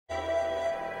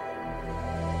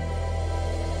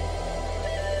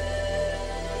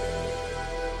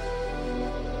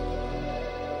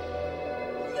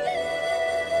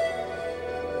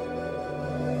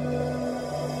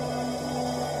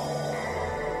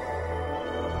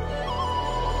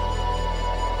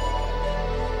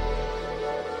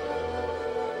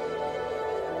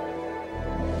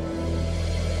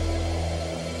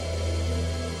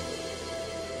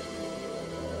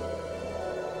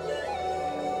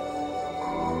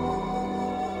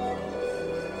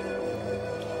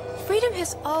Freedom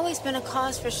has always been a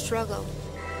cause for struggle.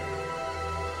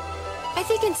 I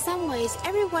think in some ways,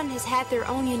 everyone has had their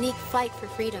own unique fight for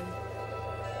freedom.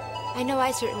 I know I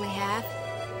certainly have.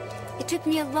 It took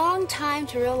me a long time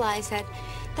to realize that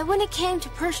when it came to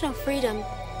personal freedom,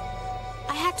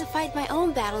 I had to fight my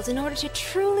own battles in order to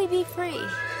truly be free.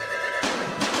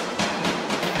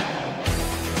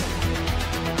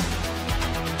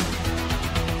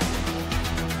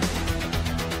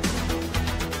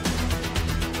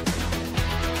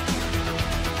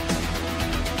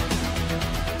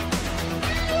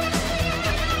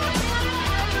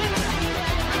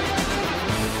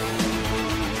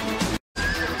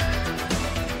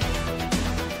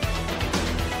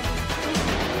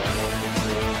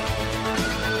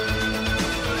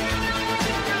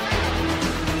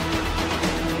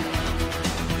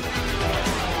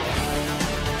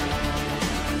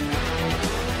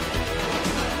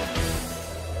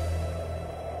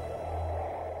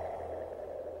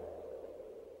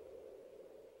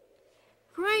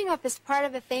 Growing up as part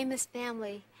of a famous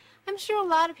family, I'm sure a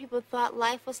lot of people thought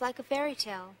life was like a fairy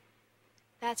tale.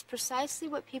 That's precisely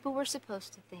what people were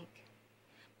supposed to think.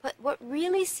 But what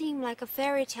really seemed like a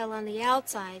fairy tale on the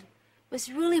outside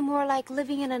was really more like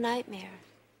living in a nightmare.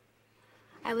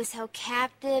 I was held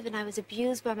captive and I was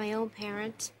abused by my own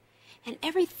parents, and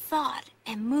every thought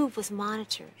and move was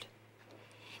monitored.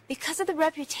 Because of the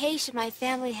reputation my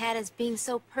family had as being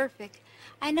so perfect,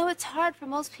 I know it's hard for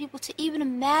most people to even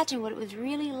imagine what it was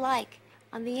really like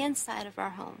on the inside of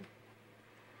our home.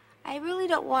 I really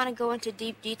don't want to go into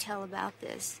deep detail about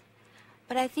this,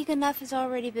 but I think enough has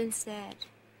already been said.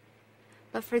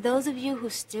 But for those of you who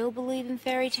still believe in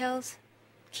fairy tales,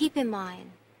 keep in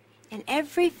mind, in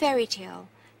every fairy tale,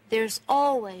 there's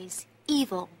always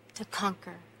evil to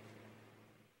conquer.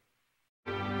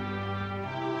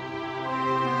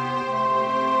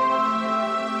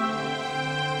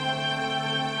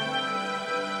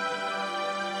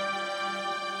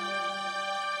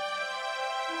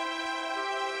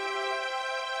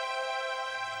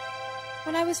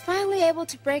 When I was finally able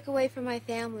to break away from my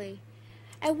family,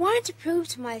 I wanted to prove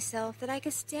to myself that I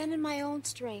could stand in my own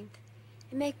strength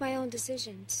and make my own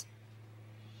decisions.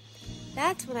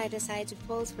 That's when I decided to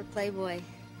pose for Playboy.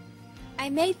 I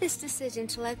made this decision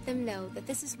to let them know that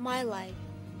this is my life,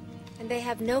 and they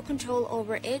have no control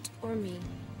over it or me.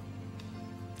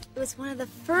 It was one of the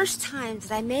first times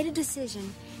that I made a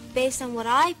decision based on what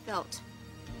I felt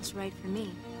was right for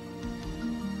me.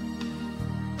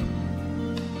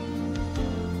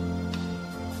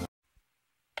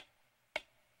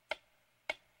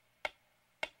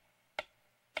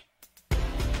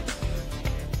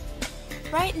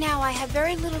 Right now, I have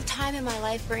very little time in my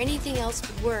life where anything else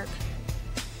would work.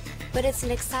 But it's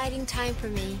an exciting time for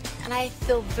me, and I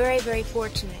feel very, very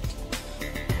fortunate.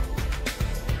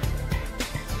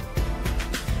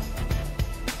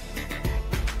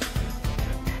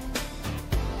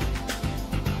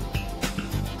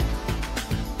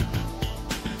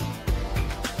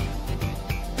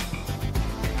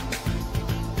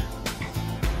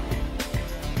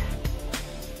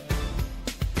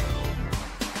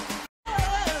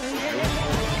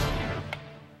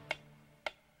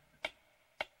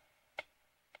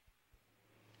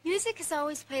 Music has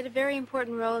always played a very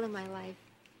important role in my life,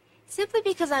 simply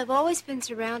because I've always been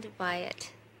surrounded by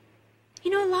it. You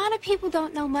know, a lot of people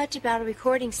don't know much about a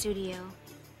recording studio,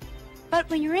 but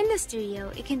when you're in the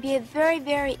studio, it can be a very,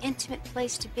 very intimate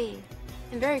place to be,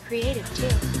 and very creative, too.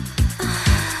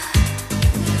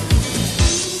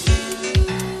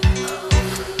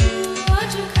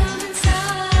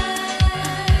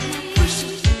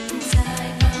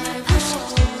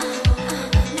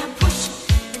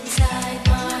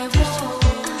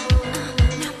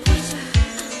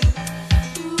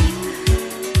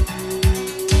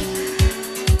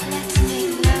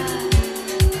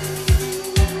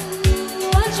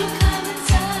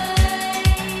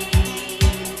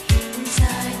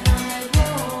 Inside my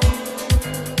world.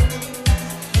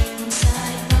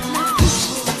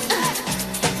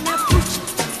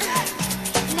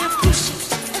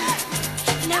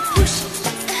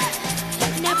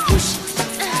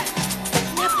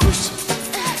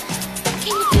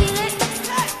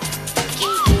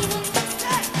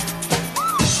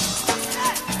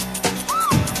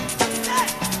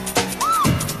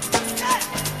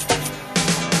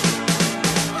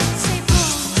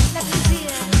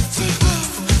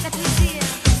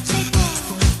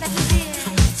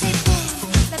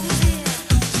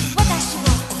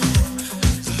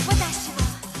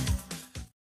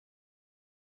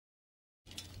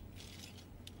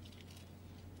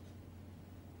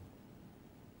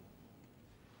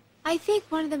 I think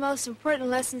one of the most important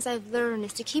lessons I've learned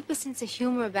is to keep a sense of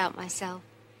humor about myself.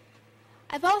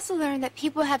 I've also learned that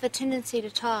people have a tendency to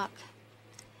talk.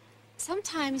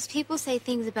 Sometimes people say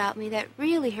things about me that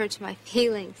really hurts my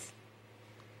feelings.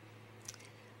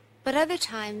 But other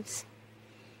times,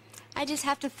 I just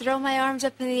have to throw my arms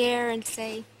up in the air and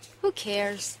say, who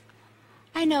cares?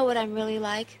 I know what I'm really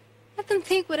like. Let them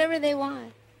think whatever they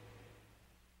want.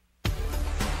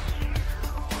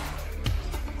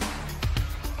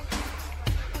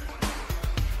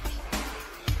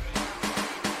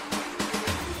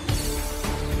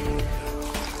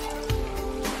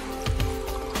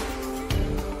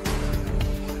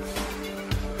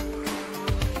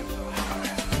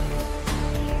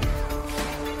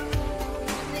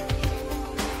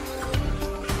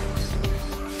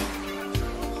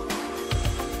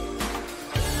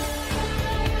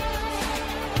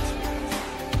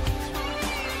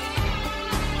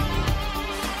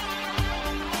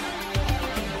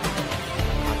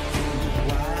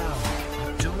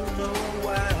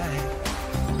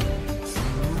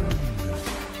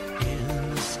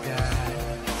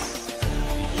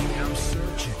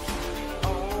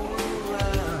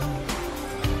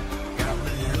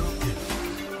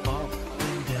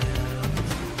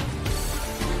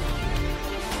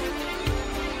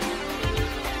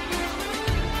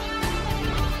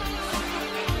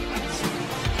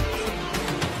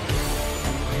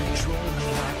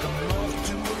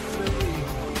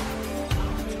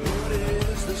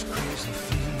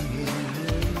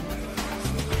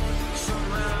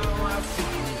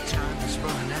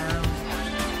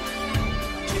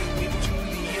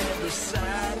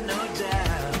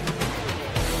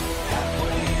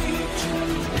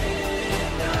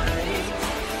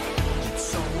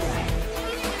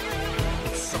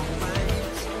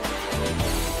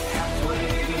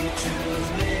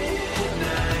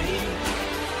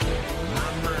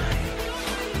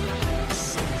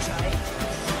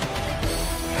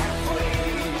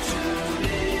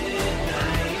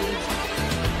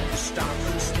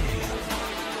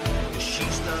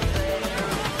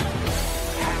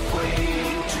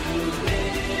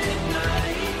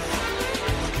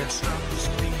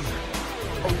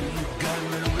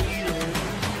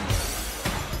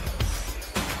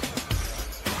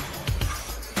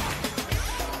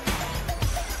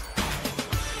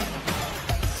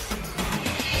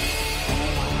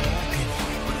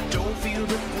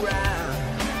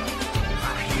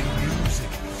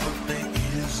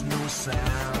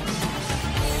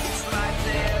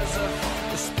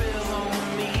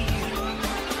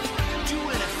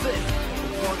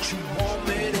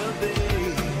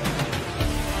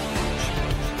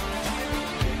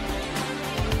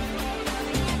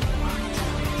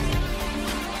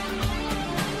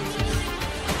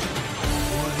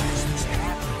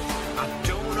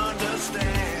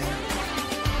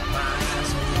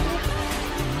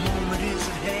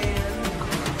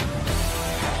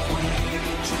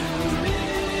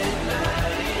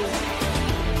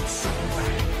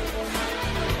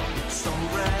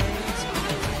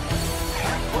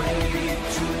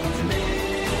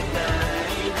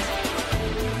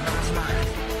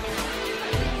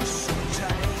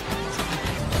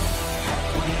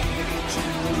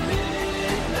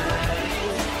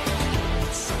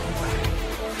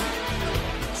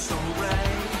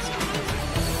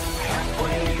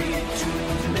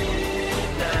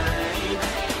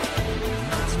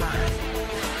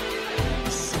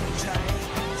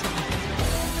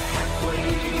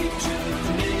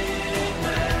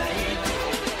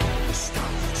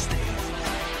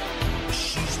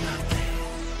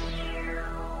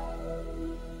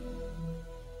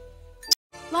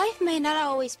 Life may not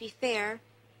always be fair,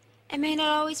 and may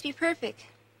not always be perfect,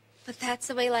 but that's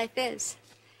the way life is.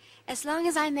 As long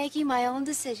as I'm making my own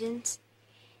decisions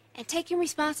and taking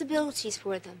responsibilities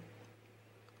for them,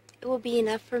 it will be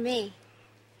enough for me,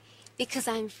 because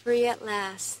I'm free at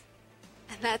last,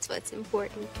 and that's what's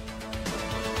important.